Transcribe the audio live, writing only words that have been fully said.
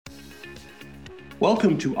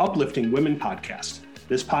Welcome to Uplifting Women Podcast.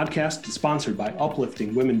 This podcast is sponsored by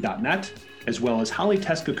upliftingwomen.net, as well as Holly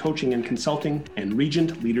Teska Coaching and Consulting and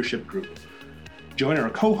Regent Leadership Group. Join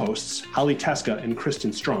our co-hosts, Holly Teska and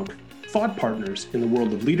Kristen Strunk, thought partners in the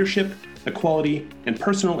world of leadership, equality, and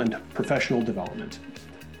personal and professional development.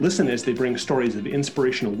 Listen as they bring stories of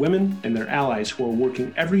inspirational women and their allies who are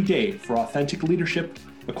working every day for authentic leadership,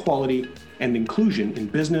 equality, and inclusion in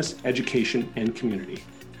business, education, and community.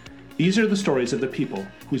 These are the stories of the people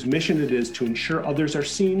whose mission it is to ensure others are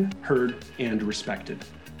seen, heard, and respected.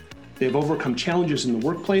 They have overcome challenges in the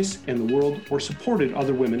workplace and the world or supported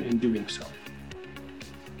other women in doing so.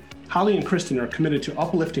 Holly and Kristen are committed to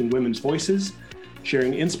uplifting women's voices,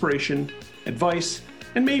 sharing inspiration, advice,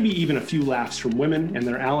 and maybe even a few laughs from women and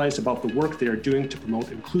their allies about the work they are doing to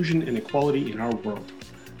promote inclusion and equality in our world.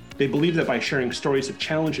 They believe that by sharing stories of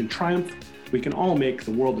challenge and triumph, we can all make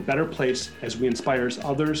the world a better place as we inspire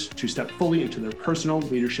others to step fully into their personal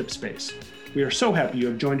leadership space. We are so happy you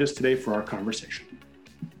have joined us today for our conversation.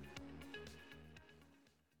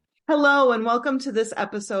 Hello, and welcome to this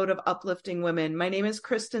episode of Uplifting Women. My name is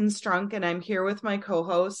Kristen Strunk, and I'm here with my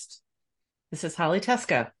co-host. This is Holly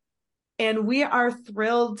Teska. And we are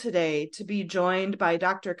thrilled today to be joined by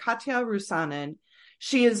Dr. Katja Ruusanen.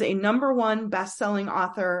 She is a #1 best-selling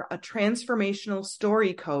author, a transformational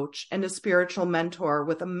story coach, and a spiritual mentor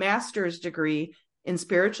with a master's degree in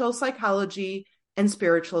spiritual psychology and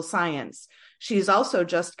spiritual science. She's also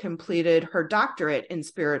just completed her doctorate in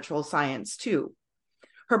spiritual science, too.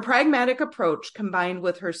 Her pragmatic approach, combined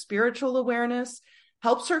with her spiritual awareness,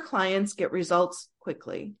 helps her clients get results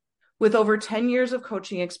quickly. With over 10 years of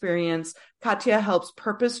coaching experience, Katja helps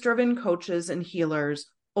purpose-driven coaches and healers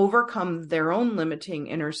overcome their own limiting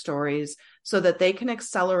inner stories so that they can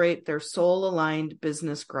accelerate their soul-aligned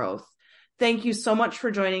business growth. Thank you so much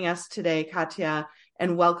for joining us today, Katja,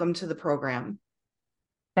 and welcome to the program.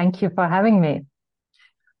 Thank you for having me.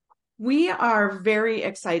 We are very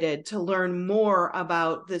excited to learn more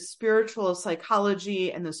about the spiritual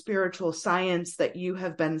psychology and the spiritual science that you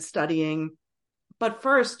have been studying. But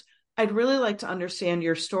first, I'd really like to understand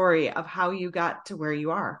your story of how you got to where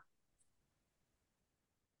you are.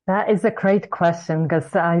 That is a great question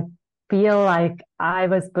because I feel like I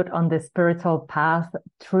was put on the spiritual path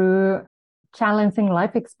through challenging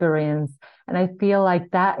life experience. And I feel like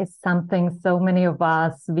that is something so many of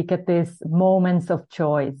us, we get these moments of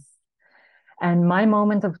choice. And my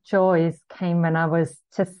moment of choice came when I was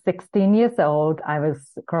just 16 years old. I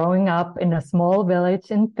was growing up in a small village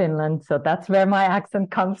in Finland. So that's where my accent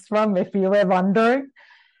comes from, if you were wondering.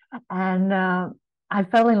 And I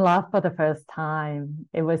fell in love for the first time.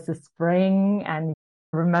 It was the spring, and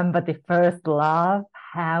remember the first love,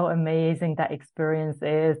 how amazing that experience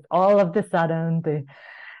is. All of a sudden, the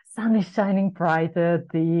sun is shining brighter,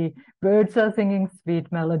 the birds are singing sweet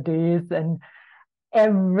melodies, and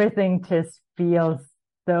everything just feels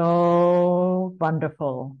so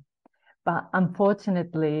wonderful. But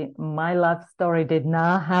unfortunately, my love story did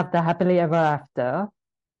not have the happily ever after.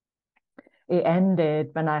 It ended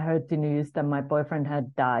when I heard the news that my boyfriend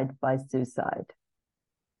had died by suicide.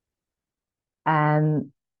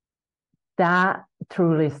 And that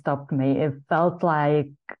truly stopped me. It felt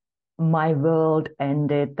like my world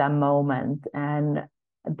ended that moment. And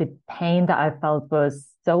the pain that I felt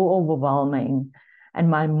was so overwhelming. And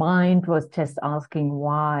my mind was just asking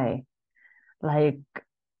why. Like,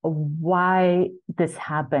 why this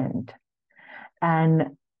happened.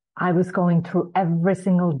 And I was going through every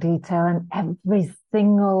single detail and every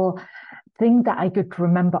single thing that I could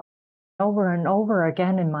remember over and over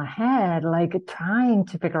again in my head, like trying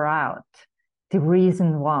to figure out the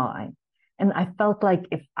reason why. And I felt like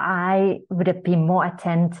if I would have been more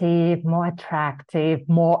attentive, more attractive,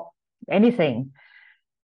 more anything,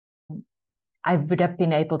 I would have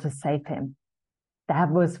been able to save him.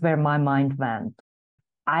 That was where my mind went.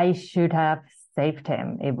 I should have saved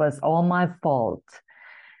him. It was all my fault.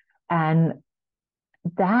 And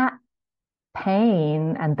that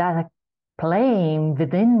pain and that blame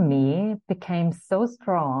within me became so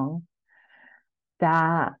strong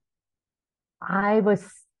that I was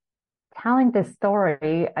telling this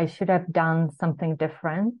story. I should have done something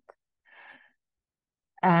different.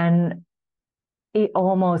 And it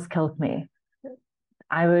almost killed me.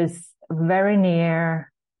 I was very near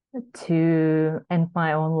to end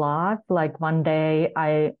my own life. Like one day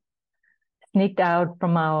I sneaked out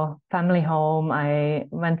from our family home. I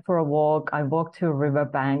went for a walk. I walked to a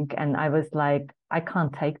riverbank and I was like, I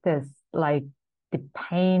can't take this. Like the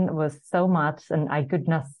pain was so much and I could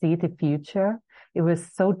not see the future. It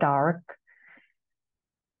was so dark.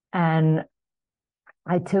 And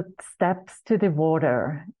I took steps to the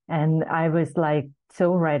water, and I was like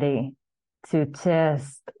so ready to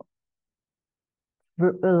just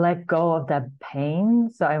let go of that pain.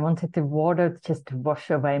 So I wanted the water just to wash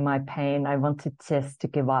away my pain. I wanted just to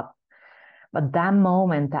give up. But that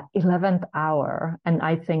moment, that 11th hour, and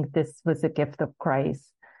I think this was a gift of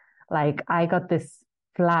grace. Like I got this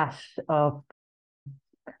flash of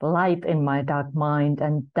light in my dark mind,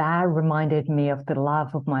 and that reminded me of the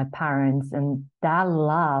love of my parents, and that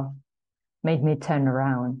love made me turn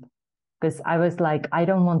around, because I was like, I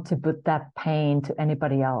don't want to put that pain to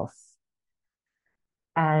anybody else.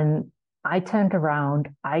 And I turned around,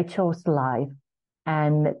 I chose life,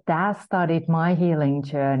 and that started my healing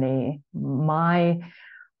journey, my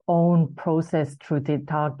own process through the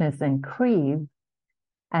darkness and grief.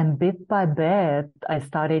 And bit by bit, I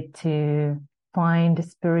started to find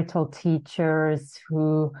spiritual teachers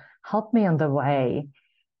who helped me on the way.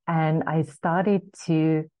 And I started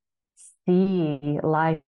to see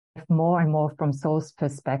life more and more from soul's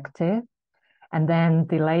perspective. And then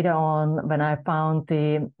later on, when I found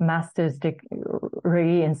the master's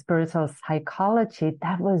degree in spiritual psychology,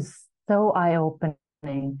 that was so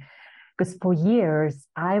eye-opening. Because for years,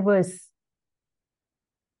 I was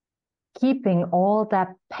keeping all that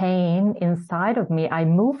pain inside of me. I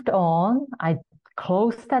moved on. I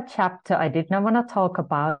closed that chapter. I did not want to talk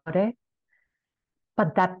about it.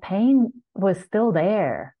 But that pain was still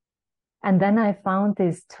there. And then I found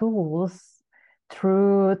these tools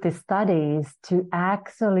through the studies to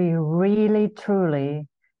actually really, truly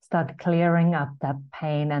start clearing up that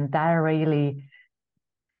pain. And that really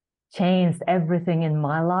changed everything in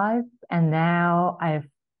my life. And now I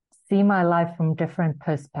see my life from different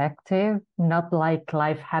perspective, not like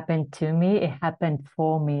life happened to me, it happened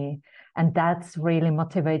for me. And that's really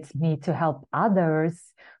motivates me to help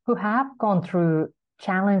others who have gone through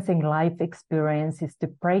challenging life experiences to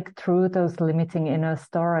break through those limiting inner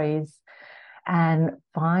stories and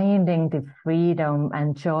finding the freedom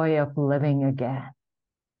and joy of living again.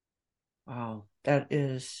 Wow, that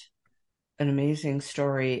is an amazing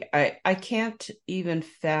story. I can't even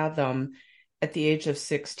fathom at the age of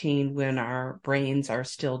 16, when our brains are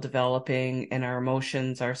still developing and our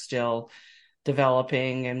emotions are still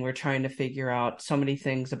developing and we're trying to figure out so many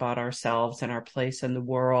things about ourselves and our place in the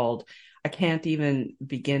world. I can't even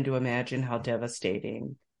begin to imagine how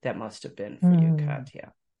devastating that must have been for you,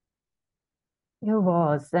 Katja. It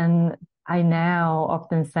was. And I now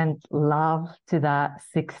often send love to that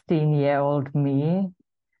 16-year-old me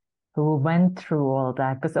who went through all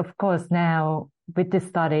that. Because of course now with the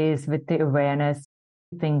studies, with the awareness,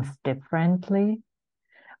 things differently.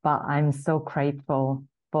 But I'm so grateful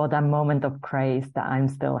for that moment of grace that I'm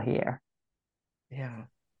still here. Yeah,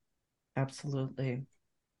 absolutely.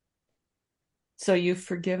 So you've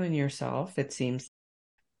forgiven yourself, it seems,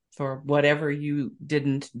 for whatever you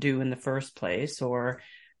didn't do in the first place, or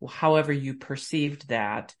however you perceived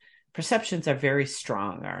that. Perceptions are very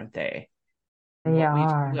strong, aren't they?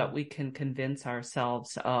 What we can convince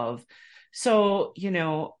ourselves of. So,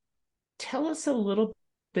 tell us a little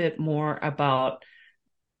bit more about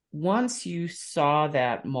once you saw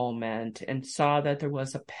that moment and saw that there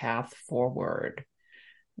was a path forward,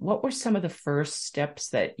 what were some of the first steps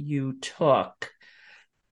that you took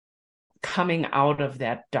coming out of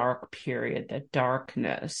that dark period, that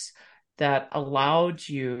darkness, that allowed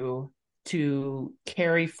you to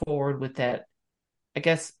carry forward with that? I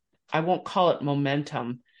guess I won't call it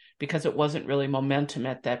momentum, because it wasn't really momentum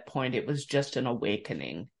at that point. It was just an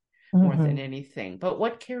awakening more than anything. But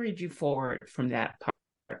what carried you forward from that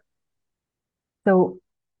part? So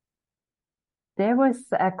there was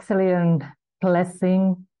actually a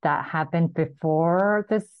blessing that happened before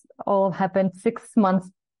this all happened. 6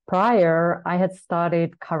 months prior, I had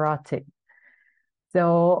started karate.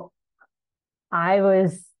 So I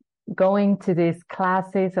was going to these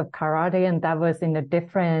classes of karate, and that was in a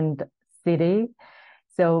different city.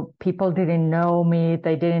 So people didn't know me.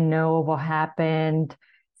 They didn't know what happened.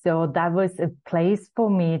 So that was a place for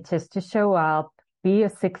me just to show up, be a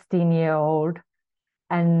 16-year-old,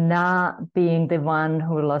 and not being the one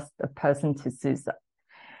who lost a person to suicide.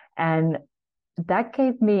 And that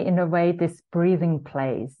gave me, in a way, this breathing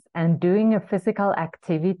place. And doing a physical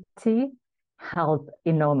activity helped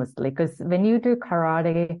enormously, because when you do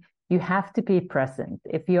karate, you have to be present.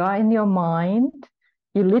 If you are in your mind,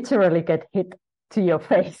 you literally get hit to your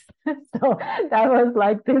face. So that was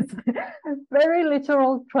like this very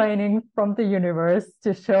literal training from the universe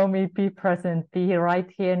to show me, be present, be right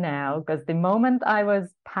here now. Because the moment I was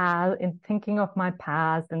in thinking of my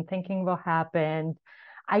past and thinking what happened,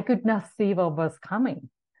 I could not see what was coming.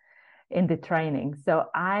 in the training. So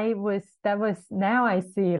now I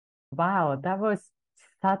see, wow, that was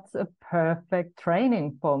such a perfect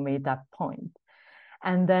training for me at that point.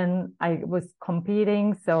 And then I was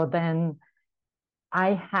competing. So then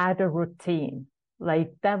I had a routine.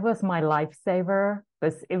 Like that was my lifesaver,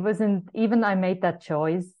 because it wasn't, even I made that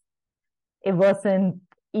choice, it wasn't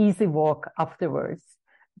easy walk afterwards.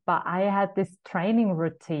 But I had this training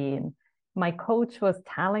routine. My coach was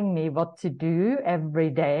telling me what to do every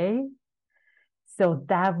day. So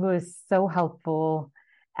that was so helpful.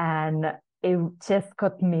 And it just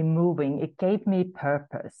got me moving. It gave me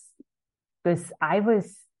purpose, because I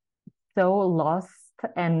was so lost.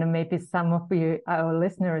 And maybe some of our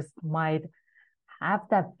listeners might have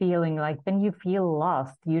that feeling, like when you feel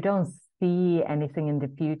lost, you don't see anything in the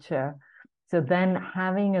future. So then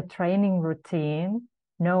having a training routine,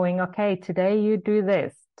 knowing, okay, today you do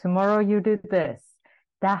this, tomorrow you do this,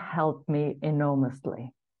 that helped me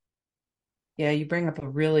enormously. Yeah, you bring up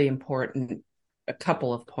a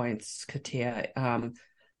couple of points, Katia.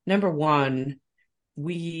 Number one,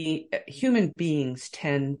 we human beings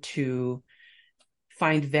tend to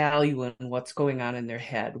find value in what's going on in their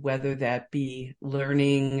head, whether that be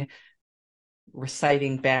learning,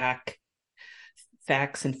 reciting back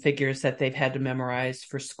facts and figures that they've had to memorize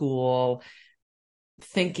for school,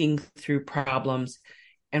 thinking through problems.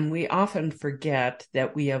 And we often forget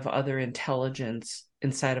that we have other intelligence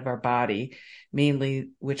inside of our body, mainly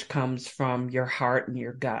which comes from your heart and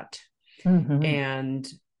your gut. Mm-hmm.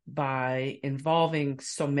 And by involving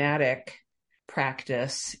somatic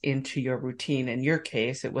practice into your routine, in your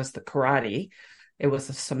case, it was the karate, it was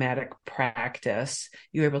a somatic practice,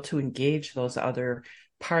 you're able to engage those other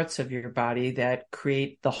parts of your body that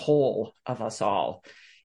create the whole of us all.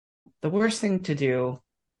 The worst thing to do,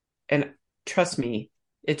 and trust me,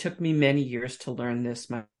 it took me many years to learn this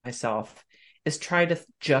myself, is try to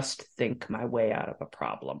just think my way out of a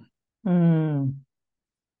problem.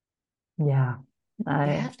 Yeah. You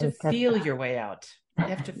have to feel your way out. You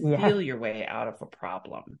have to feel your way out of a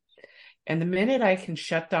problem. And the minute I can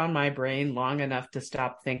shut down my brain long enough to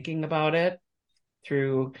stop thinking about it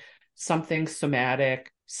through something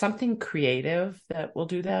somatic, something creative that will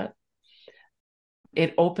do that,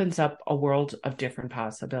 it opens up a world of different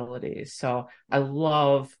possibilities. So I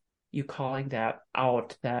love you calling that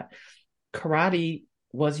out, that karate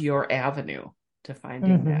was your avenue to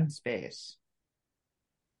finding that space.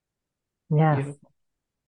 Yes. Beautiful.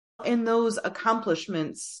 And those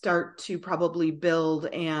accomplishments start to probably build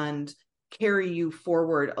and carry you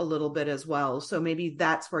forward a little bit as well. So maybe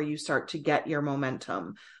that's where you start to get your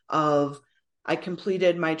momentum of, I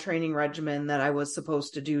completed my training regimen that I was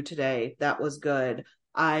supposed to do today. That was good.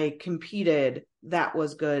 I competed. That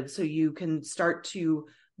was good. So you can start to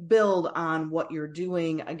build on what you're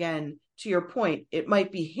doing. Again, to your point, it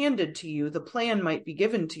might be handed to you. The plan might be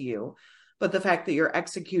given to you, but the fact that you're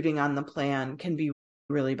executing on the plan can be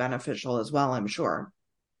really beneficial as well, I'm sure.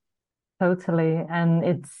 Totally.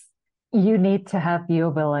 And you need to have your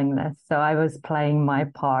willingness. So I was playing my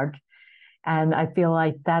part, and I feel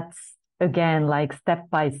like that's, again, like step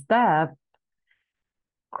by step,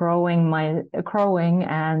 growing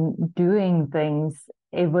and doing things.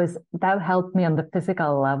 That helped me on the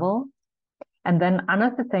physical level. And then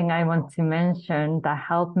another thing I want to mention that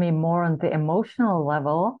helped me more on the emotional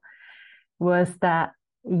level was that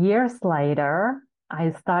years later,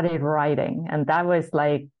 I started writing. And that was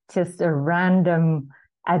like just a random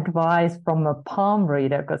advice from a palm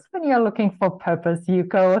reader, because when you're looking for purpose, you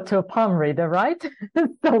go to a palm reader, right?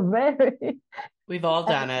 We've all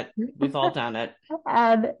done it. We've all done it.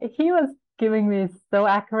 And he was giving me so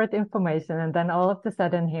accurate information. And then all of a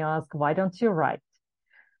sudden he asked, why don't you write?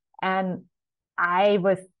 And I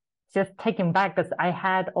was just taken back, because I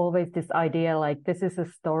had always this idea, like, this is a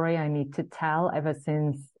story I need to tell. Ever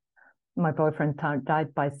since my boyfriend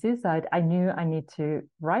died by suicide, I knew I need to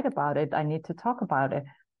write about it. I need to talk about it.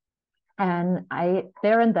 And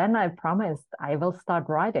there and then I promised I will start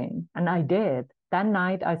writing. And I did. That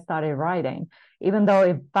night I started writing, even though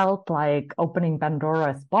it felt like opening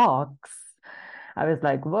Pandora's box. I was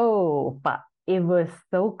like, whoa, but it was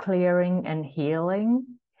so clearing and healing.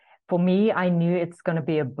 For me, I knew it's going to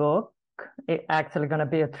be a book. It's actually going to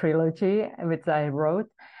be a trilogy, which I wrote.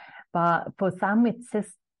 But for some, it's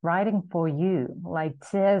just writing for you, like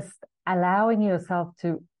just allowing yourself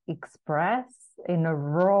to express in a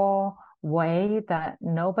raw way that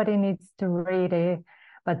nobody needs to read it,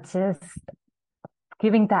 but just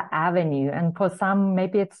giving that avenue. And for some,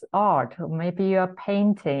 maybe it's art, or maybe you're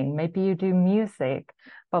painting, maybe you do music,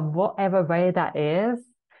 but whatever way that is,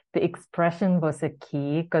 the expression was a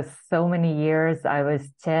key, because so many years I was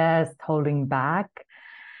just holding back.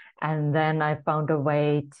 And then I found a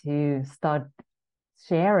way to start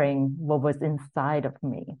sharing what was inside of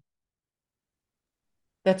me.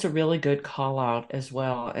 That's a really good call out as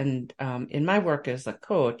well. And in my work as a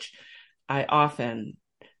coach, I often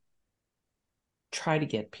try to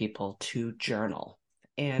get people to journal.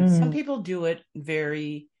 And some people do it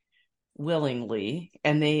very willingly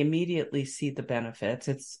and they immediately see the benefits.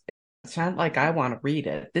 It's not like I want to read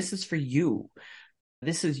it. This is for you.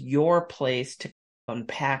 This is your place to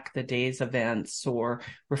unpack the day's events or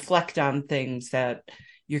reflect on things that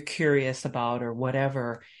you're curious about or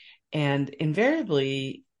whatever. And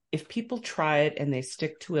invariably, if people try it and they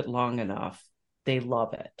stick to it long enough, they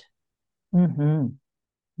love it.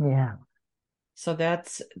 Mm-hmm. Yeah. So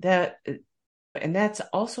that's that. And that's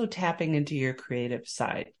also tapping into your creative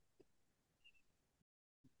side,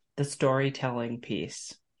 the storytelling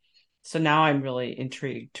piece. So now I'm really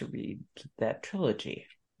intrigued to read that trilogy,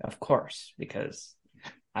 of course, because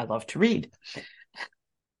I love to read.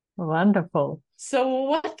 Wonderful. So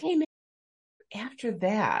what came after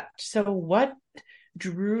that? So what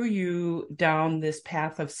drew you down this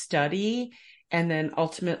path of study and then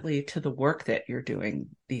ultimately to the work that you're doing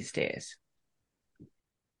these days?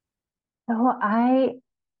 So I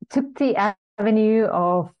took the avenue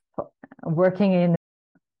of working in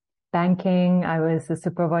banking. I was a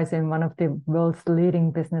supervisor in one of the world's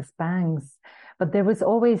leading business banks, but there was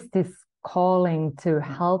always this calling to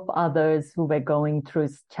help others who were going through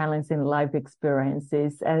challenging life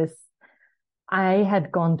experiences, as I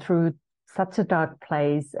had gone through such a dark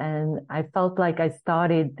place, and I felt like I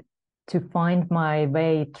started to find my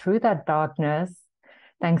way through that darkness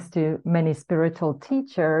thanks to many spiritual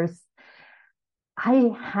teachers.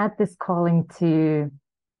 I had this calling to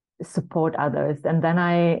support others. And then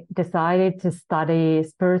I decided to study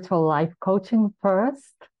spiritual life coaching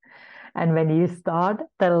first. And when you start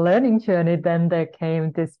the learning journey, then there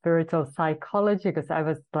came the spiritual psychology, because I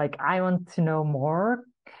was like, I want to know more.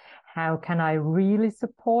 How can I really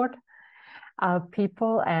support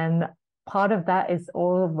people? And part of that is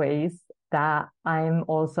always that I'm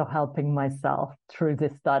also helping myself through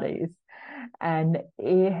the studies. And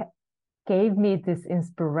it gave me this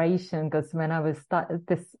inspiration, because when I was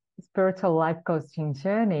this spiritual life coaching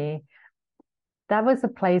journey, that was a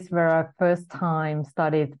place where I first time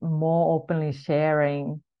started more openly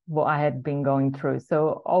sharing what I had been going through.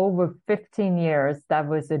 So over 15 years, that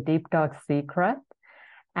was a deep, dark secret.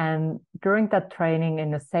 And during that training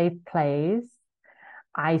in a safe place,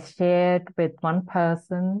 I shared with one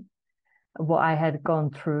person what I had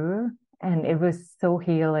gone through, and it was so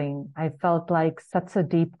healing. I felt like such a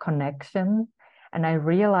deep connection. And I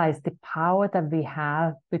realized the power that we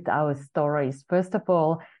have with our stories. First of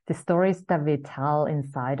all, the stories that we tell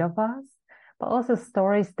inside of us, but also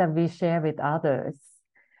stories that we share with others.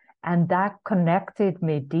 And that connected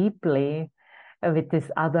me deeply with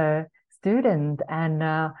this other student. And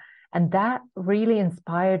that really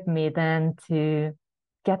inspired me then to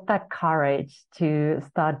get that courage to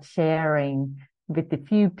start sharing with a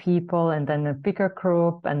few people and then a bigger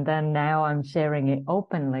group. And then now I'm sharing it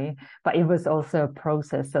openly, but it was also a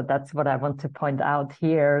process. So that's what I want to point out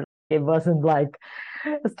here. It wasn't like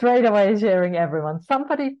straight away sharing everyone.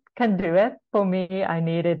 Somebody can do it. For me, I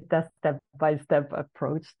needed that step-by-step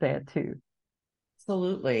approach there too.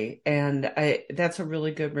 Absolutely. And that's a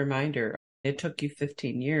really good reminder. It took you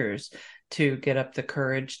 15 years to get up the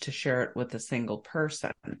courage to share it with a single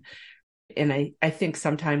person. And I think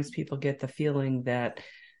sometimes people get the feeling that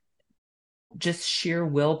just sheer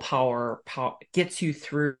willpower gets you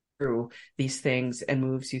through these things and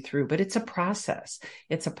moves you through. But it's a process.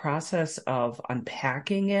 It's a process of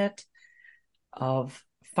unpacking it, of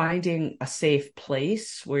finding a safe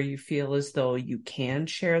place where you feel as though you can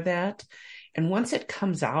share that. And once it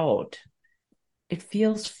comes out, it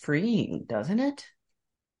feels freeing, doesn't it?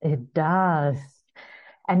 It does.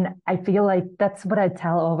 And I feel like that's what I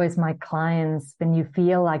tell always my clients. When you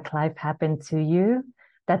feel like life happened to you,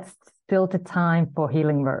 that's still the time for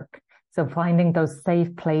healing work. So finding those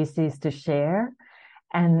safe places to share.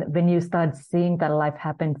 And when you start seeing that life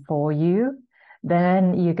happened for you,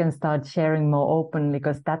 then you can start sharing more openly,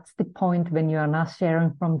 because that's the point when you are not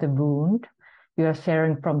sharing from the wound, you are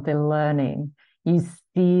sharing from the learning. You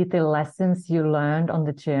see the lessons you learned on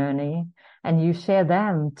the journey and you share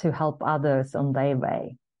them to help others on their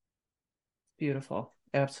way. Beautiful.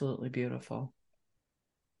 Absolutely beautiful.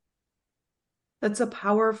 That's a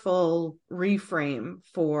powerful reframe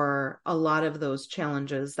for a lot of those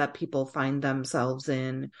challenges that people find themselves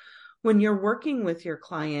in. When you're working with your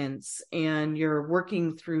clients and you're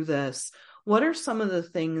working through this, what are some of the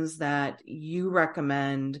things that you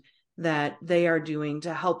recommend that they are doing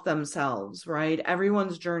to help themselves, right?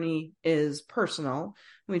 Everyone's journey is personal.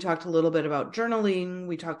 We talked a little bit about journaling.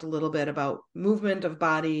 We talked a little bit about movement of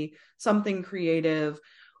body, something creative.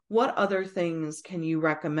 What other things can you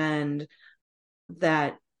recommend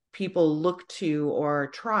that people look to or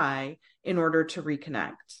try in order to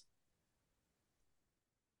reconnect?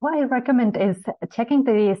 What I recommend is checking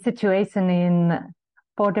the situation in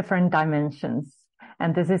 4 different dimensions.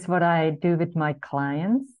 And this is what I do with my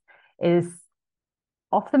clients, is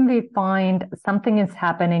often we find something is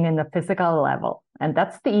happening in the physical level. And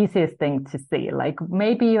that's the easiest thing to see. Like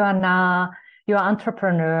maybe you're an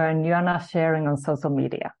entrepreneur and you're not sharing on social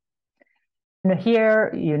media.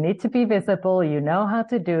 Here, you need to be visible, you know how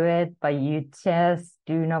to do it, but you just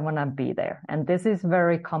do not want to be there. And this is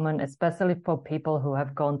very common, especially for people who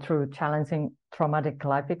have gone through challenging traumatic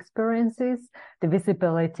life experiences. The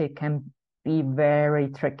visibility can be very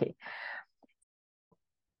tricky.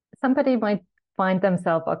 Somebody might find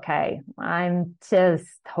themselves, okay, I'm just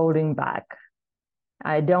holding back.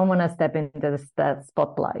 I don't want to step into the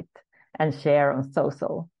spotlight and share on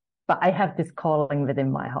social, but I have this calling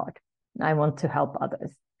within my heart. I want to help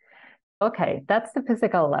others. Okay, that's the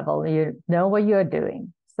physical level. You know what you're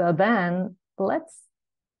doing. So then let's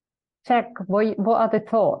check what are the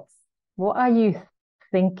thoughts? What are you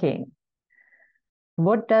thinking?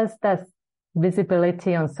 What does that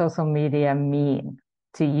visibility on social media mean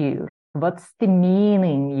to you? What's the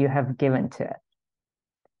meaning you have given to it?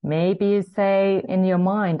 Maybe you say in your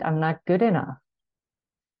mind, I'm not good enough.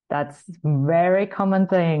 That's a very common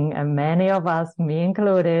thing. And many of us, me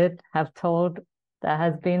included, have told that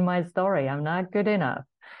has been my story. I'm not good enough.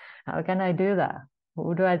 How can I do that?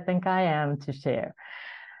 Who do I think I am to share?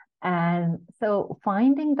 And so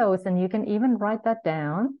finding those, and you can even write that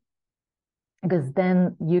down, because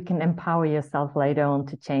then you can empower yourself later on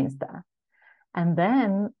to change that. And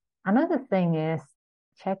then another thing is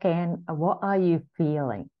check in, what are you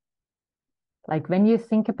feeling? Like when you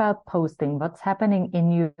think about posting, what's happening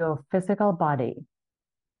in your physical body?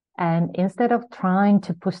 And instead of trying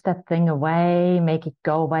to push that thing away, make it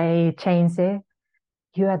go away, change it,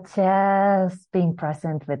 you are just being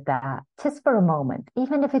present with that, just for a moment,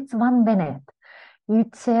 even if it's 1 minute. You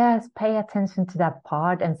just pay attention to that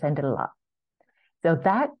part and send it love. So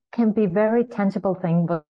that can be a very tangible thing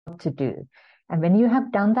to do. And when you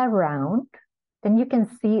have done that round, then you can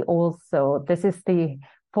see also, this is the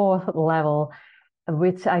 4th level,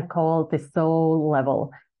 which I call the soul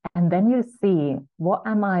level. And then you see, what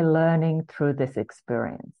am I learning through this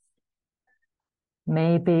experience?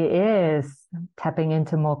 Maybe it is tapping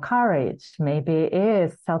into more courage. Maybe it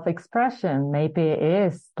is self-expression. Maybe it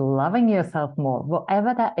is loving yourself more.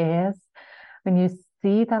 Whatever that is, when you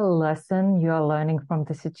see the lesson you're learning from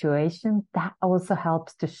the situation, that also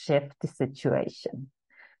helps to shift the situation,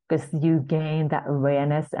 because you gain that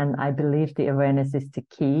awareness. And I believe the awareness is the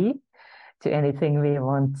key to anything we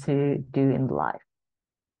want to do in life.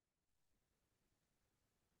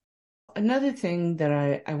 Another thing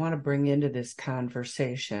that I want to bring into this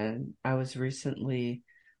conversation, I was recently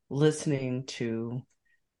listening to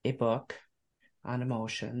a book on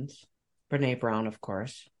emotions, Brené Brown, of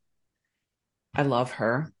course. I love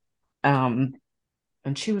her. And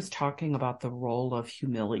she was talking about the role of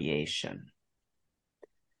humiliation.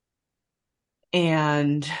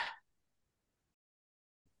 And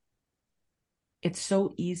it's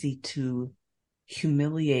so easy to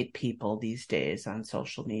humiliate people these days on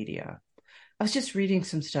social media. I was just reading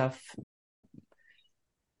some stuff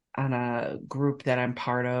on a group that I'm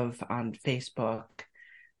part of on Facebook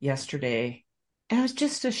yesterday, and I was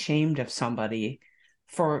just ashamed of somebody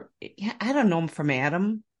for, I don't know them from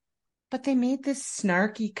Adam, but they made this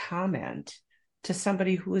snarky comment to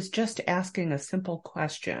somebody who was just asking a simple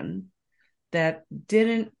question that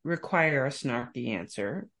didn't require a snarky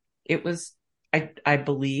answer. It was, I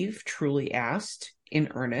believe, truly asked in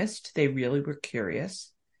earnest. They really were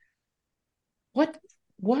curious.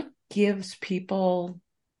 What gives people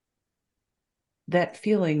that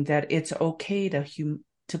feeling that it's okay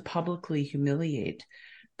to publicly humiliate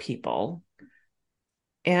people?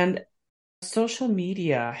 And social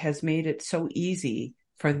media has made it so easy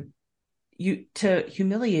for you to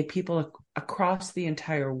humiliate people across the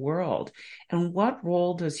entire world. And what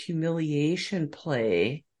role does humiliation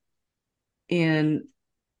play in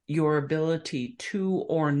your ability to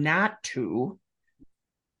or not to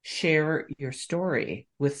share your story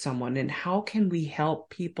with someone? And how can we help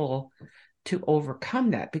people to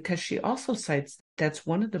overcome that? Because she also cites that's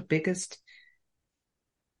one of the biggest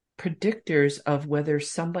predictors of whether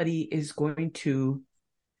somebody is going to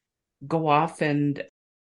go off and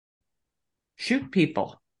shoot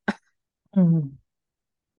people. Mm-hmm.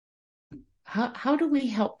 how do we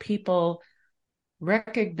help people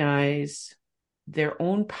recognize their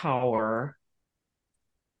own power,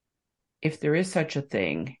 if there is such a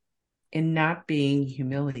thing, in not being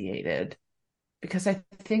humiliated? Because I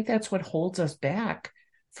think that's what holds us back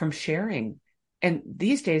from sharing. And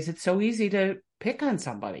these days, it's so easy to pick on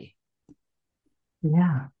somebody.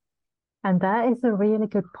 Yeah. And that is a really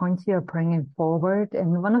good point you're bringing forward.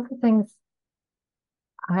 And one of the things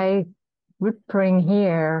I would bring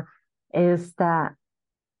here is that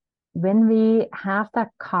when we have that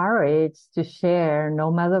courage to share,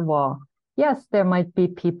 no matter what, yes, there might be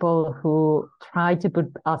people who try to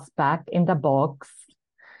put us back in the box.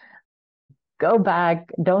 Go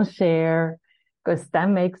back, don't share, because that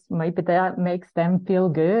makes them feel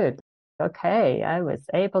good. Okay, I was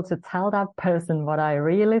able to tell that person what I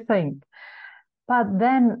really think. But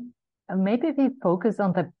then maybe we focus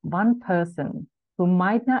on the one person who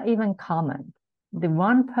might not even comment, the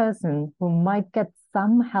one person who might get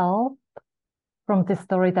some help from the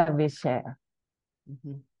story that we share.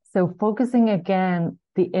 Mm-hmm. So focusing again,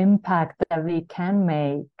 the impact that we can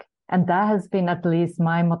make. And that has been at least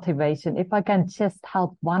my motivation. If I can just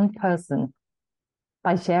help one person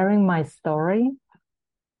by sharing my story,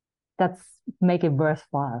 that's make it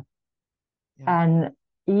worthwhile. Yeah. And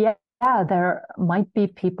yeah, there might be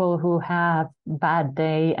people who have bad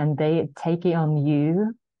day and they take it on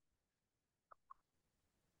you.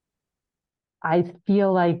 I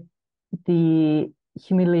feel like the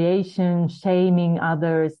humiliation, shaming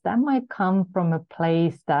others, that might come from a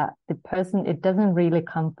place that the person, it doesn't really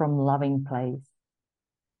come from loving place.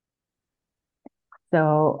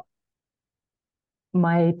 So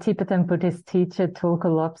my Tibetan Buddhist teacher, Tulku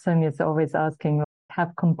Lobsang, is always asking,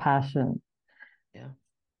 have compassion. Yeah.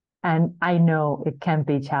 And I know it can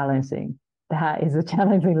be challenging. That is a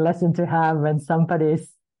challenging lesson to have when somebody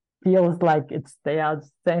feels like they are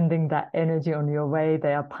sending that energy on your way.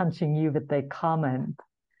 They are punching you with their comment.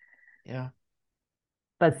 Yeah.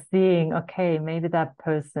 But seeing, okay, maybe that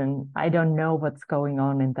person, I don't know what's going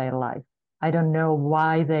on in their life. I don't know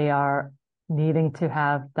why they are needing to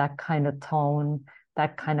have that kind of tone,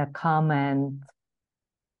 that kind of comment.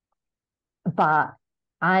 But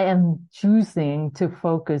I am choosing to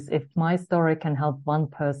focus, if my story can help one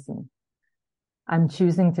person, I'm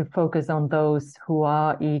choosing to focus on those who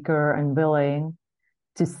are eager and willing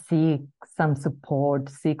to seek some support,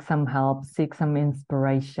 seek some help, seek some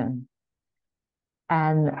inspiration.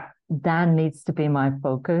 And that needs to be my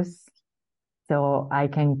focus so I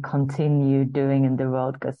can continue doing in the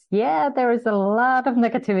world. Because, yeah, there is a lot of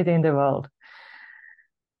negativity in the world.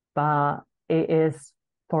 But it is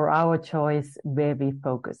for our choice where we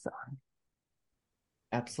focus on.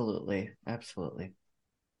 Absolutely. Absolutely.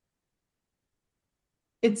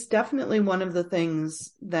 It's definitely one of the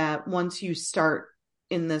things that once you start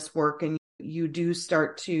in this work and you do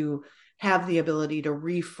start to have the ability to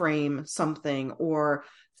reframe something or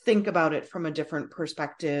think about it from a different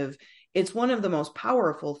perspective, it's one of the most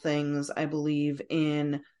powerful things, I believe,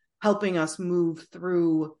 in helping us move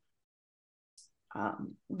through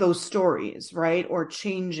those stories, right? Or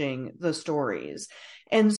changing the stories.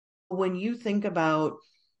 And so when you think about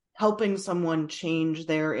helping someone change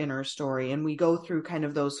their inner story, and we go through kind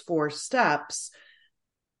of those 4 steps,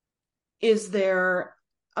 is there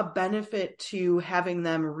a benefit to having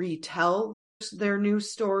them retell their new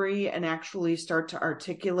story and actually start to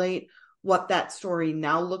articulate what that story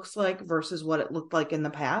now looks like versus what it looked like in the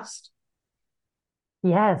past?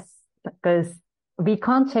 Yes, because we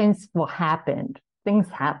can't change what happened. Things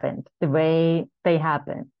happened the way they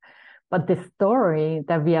happened. But the story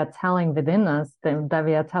that we are telling within us, that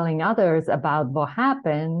we are telling others about what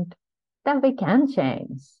happened, that we can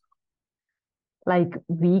change. Like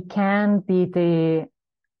we can be the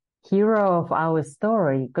hero of our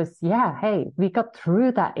story because, yeah, hey, we got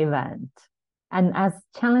through that event. And as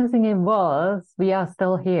challenging it was, we are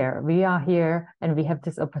still here. We are here and we have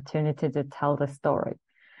this opportunity to tell the story.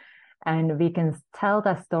 And we can tell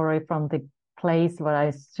that story from the place what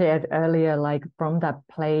I shared earlier, like from that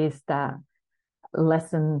place, that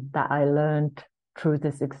lesson that I learned through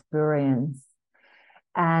this experience.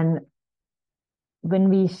 And when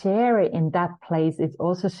we share it in that place, it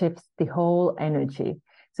also shifts the whole energy.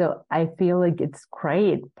 So I feel like it's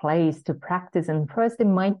great place to practice. And first it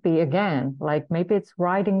might be, again, like maybe it's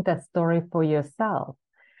writing that story for yourself.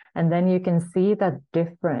 And then you can see that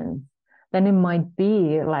difference. Then it might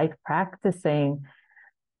be like practicing,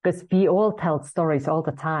 because we all tell stories all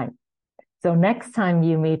the time. So next time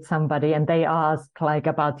you meet somebody and they ask like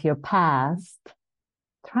about your past,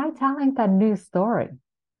 try telling that new story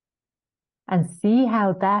and see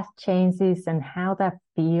how that changes and how that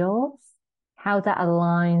feels, how that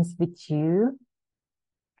aligns with you.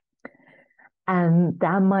 And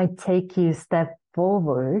that might take you a step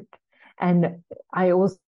forward. And I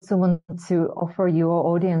also want to offer your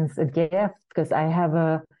audience a gift, because I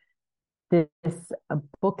have this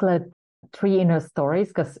booklet, 3 Inner Stories,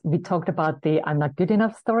 because we talked about the I'm not good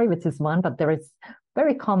enough story, which is one, but there is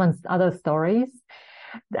very common other stories.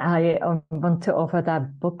 I want to offer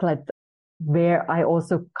that booklet where I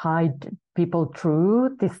also guide people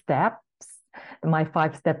through the steps, my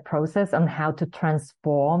 5-step process on how to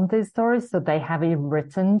transform these stories, so they have it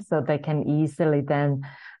written so they can easily then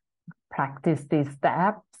practice these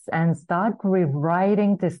steps and start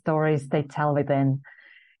rewriting the stories they tell within,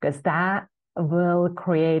 because that will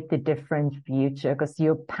create the different future, because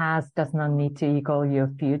your past does not need to equal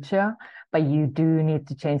your future, but you do need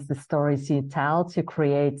to change the stories you tell to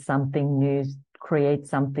create something new, create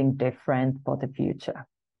something different for the future.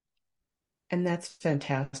 And that's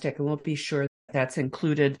fantastic. And we'll be sure that's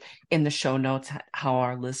included in the show notes, how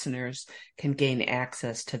our listeners can gain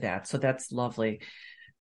access to that. So that's lovely,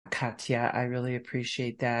 Katya. I really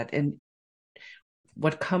appreciate that. And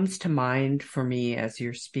what comes to mind for me as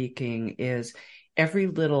you're speaking is every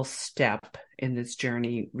little step in this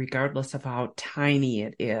journey, regardless of how tiny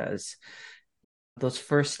it is. Those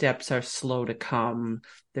first steps are slow to come.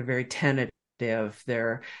 They're very tentative.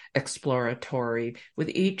 They're exploratory. With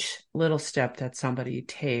each little step that somebody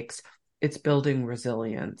takes, it's building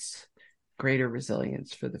resilience, greater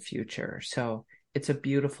resilience for the future. So it's a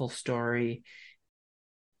beautiful story.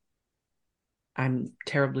 I'm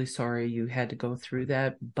terribly sorry you had to go through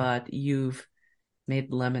that, but you've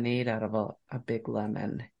made lemonade out of a big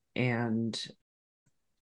lemon, and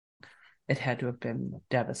it had to have been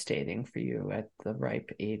devastating for you at the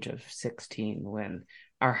ripe age of 16, when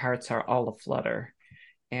our hearts are all aflutter.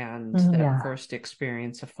 And that first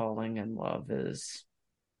experience of falling in love is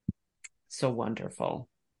so wonderful,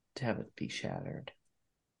 to have it be shattered.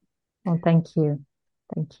 Oh, thank you.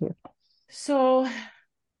 Thank you. So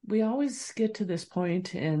we always get to this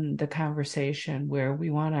point in the conversation where we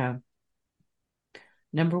want to,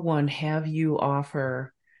 number one, have you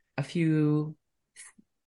offer a few,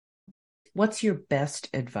 what's your best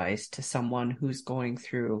advice to someone who's going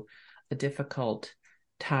through a difficult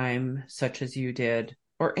time, such as you did,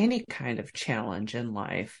 or any kind of challenge in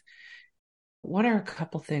life? What are a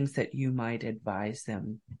couple things that you might advise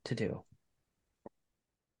them to do?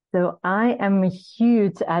 So I am a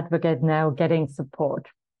huge advocate now getting support,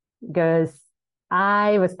 because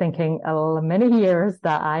I was thinking many years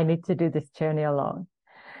that I need to do this journey alone.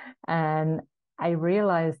 And I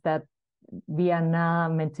realized that we are not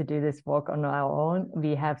meant to do this work on our own.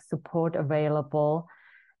 We have support available,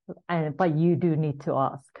 but you do need to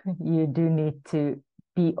ask. You do need to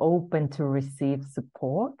be open to receive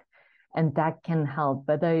support. And that can help,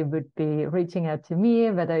 whether it would be reaching out to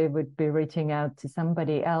me, whether it would be reaching out to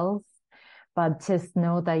somebody else. But just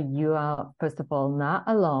know that you are, first of all, not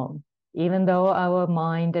alone. Even though our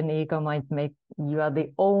mind and ego might make you are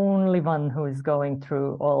the only one who is going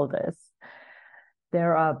through all this,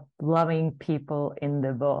 there are loving people in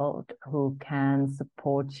the world who can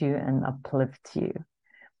support you and uplift you.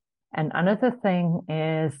 And another thing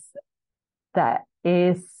is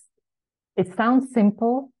it sounds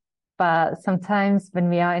simple, but sometimes when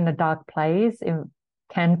we are in a dark place, it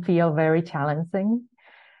can feel very challenging,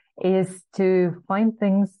 is to find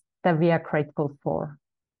things that we are grateful for.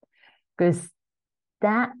 Because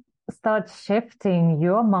that starts shifting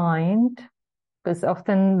your mind, because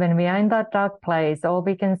often when we are in that dark place, all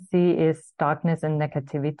we can see is darkness and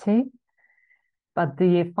negativity. But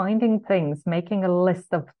the finding things, making a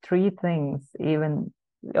list of 3 things, even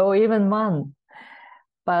one,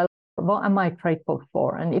 but what am I grateful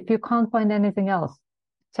for? And if you can't find anything else,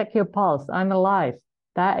 check your pulse. I'm alive.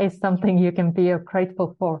 That is something you can be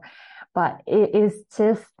grateful for. But it is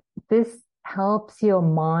just, this helps your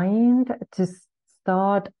mind to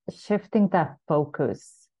start shifting that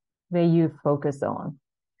focus where you focus on.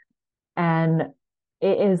 And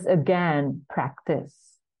it is, again, practice.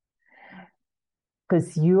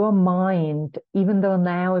 Because your mind, even though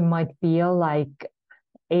now it might feel like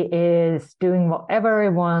it is doing whatever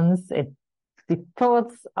it wants, the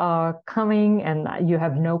thoughts are coming and you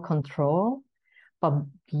have no control, but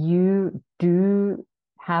you do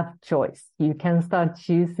have choice. You can start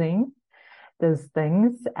choosing those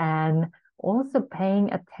things, and also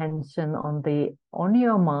paying attention on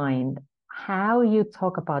your mind, how you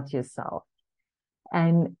talk about yourself.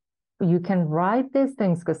 And you can write these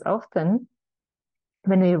things, because often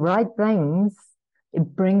when we write things,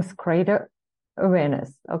 it brings greater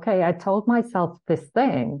awareness. Okay, I told myself this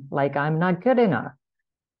thing, like I'm not good enough.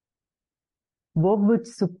 what would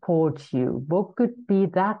support you? What could be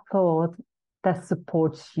that thought that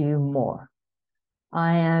supports you more?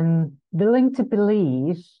 I am willing to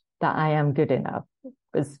believe that I am good enough.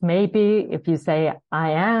 Because maybe if you say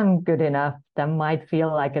I am good enough, that might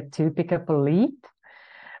feel like a too big of a leap.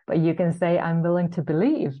 But you can say I'm willing to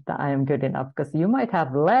believe that I am good enough, because you might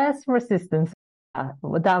have less resistance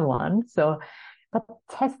with that one. So, but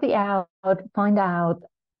test it out, find out,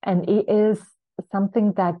 and it is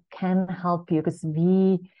something that can help you, because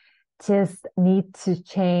we just need to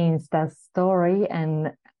change that story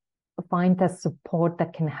and find the support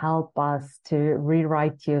that can help us to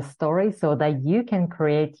rewrite your story so that you can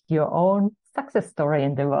create your own success story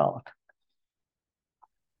in the world.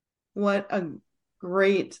 What a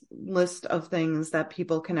great list of things that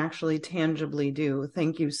people can actually tangibly do.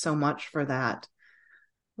 Thank you so much for that.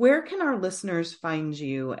 Where can our listeners find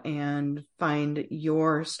you and find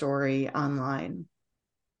your story online?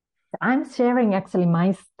 I'm sharing actually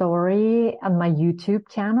my story on my YouTube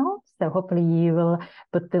channel. So hopefully you will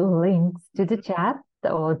put the links to the chat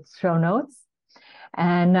or show notes.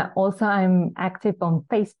 And also I'm active on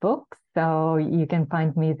Facebook, so you can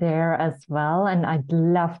find me there as well. And I'd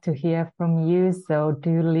love to hear from you. So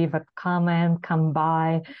do leave a comment, come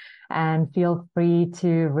by, and feel free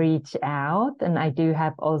to reach out. And I do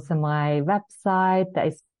have also my website. That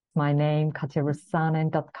is my name,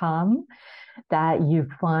 KatjaRusanen.com, that you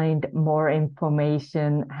find more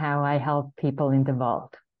information how I help people in the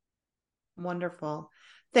world. Wonderful.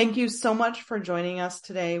 Thank you so much for joining us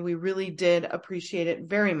today. We really did appreciate it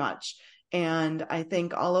very much. And I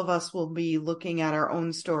think all of us will be looking at our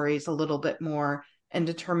own stories a little bit more and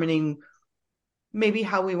determining maybe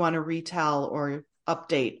how we want to retell or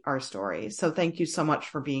update our story. So thank you so much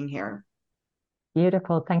for being here.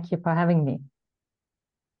 Beautiful. Thank you for having me.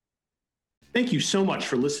 Thank you so much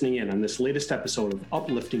for listening in on this latest episode of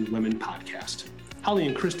Uplifting Women Podcast. Holly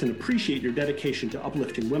and Kristen appreciate your dedication to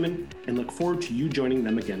uplifting women and look forward to you joining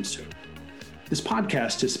them again soon. This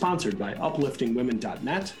podcast is sponsored by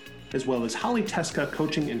upliftingwomen.net, as well as Holly Teska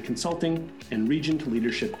Coaching and Consulting and Regent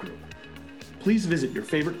Leadership Group. Please visit your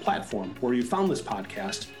favorite platform where you found this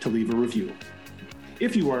podcast to leave a review.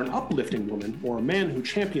 If you are an uplifting woman or a man who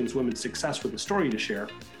champions women's success with a story to share,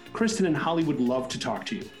 Kristen and Holly would love to talk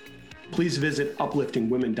to you. Please visit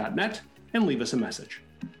upliftingwomen.net and leave us a message.